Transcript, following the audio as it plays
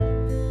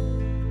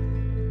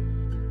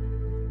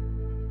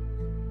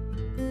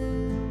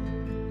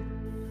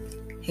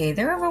Hey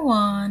there,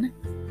 everyone.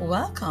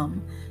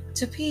 Welcome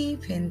to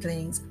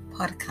Peepindlings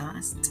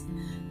podcast.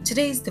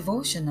 Today's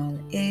devotional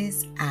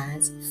is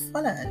as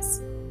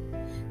follows.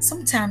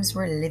 Sometimes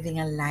we're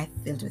living a life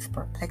filled with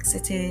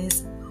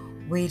perplexities,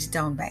 weighed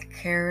down by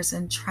cares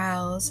and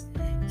trials,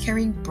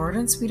 carrying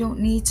burdens we don't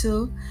need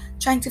to,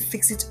 trying to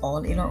fix it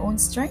all in our own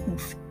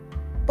strength.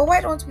 But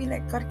why don't we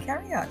let God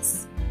carry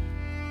us?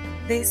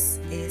 This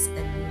is a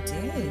new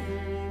day.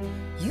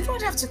 You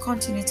don't have to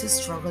continue to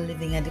struggle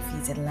living a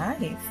defeated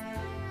life.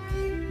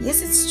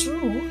 Yes, it's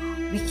true,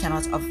 we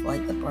cannot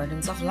avoid the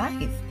burdens of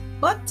life,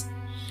 but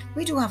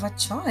we do have a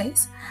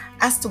choice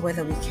as to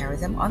whether we carry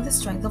them on the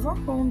strength of our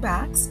own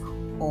backs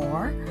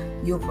or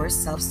yoke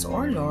ourselves to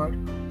our Lord,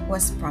 who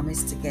has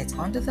promised to get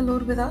under the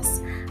load with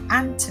us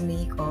and to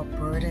make our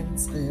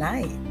burdens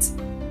light.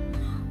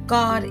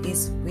 God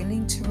is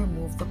willing to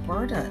remove the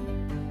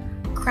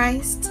burden.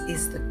 Christ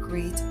is the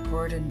great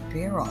burden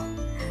bearer,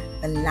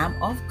 the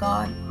Lamb of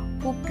God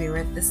who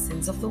beareth the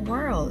sins of the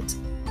world.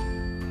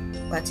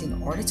 But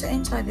in order to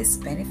enjoy this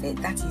benefit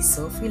that He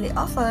so freely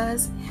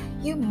offers,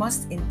 you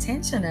must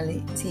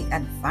intentionally take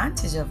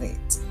advantage of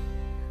it.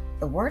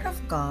 The Word of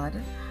God,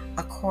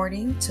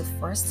 according to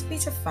 1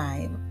 Peter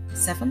 5,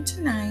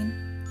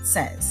 7-9,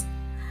 says,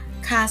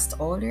 "Cast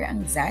all your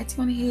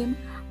anxiety on Him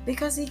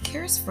because He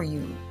cares for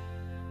you.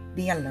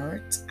 Be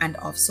alert and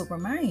of sober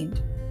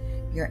mind.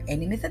 Your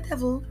enemy, the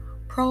devil,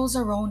 prowls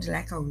around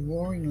like a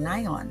roaring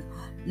lion,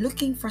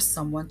 looking for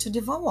someone to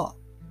devour.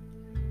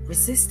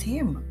 Resist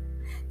him,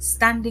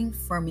 standing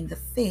firm in the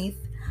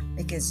faith,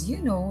 because you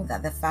know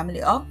that the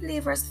family of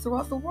believers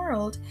throughout the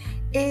world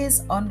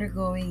is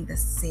undergoing the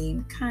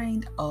same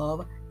kind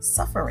of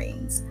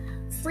sufferings."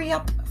 Free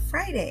Up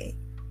Friday.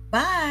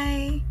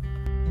 Bye.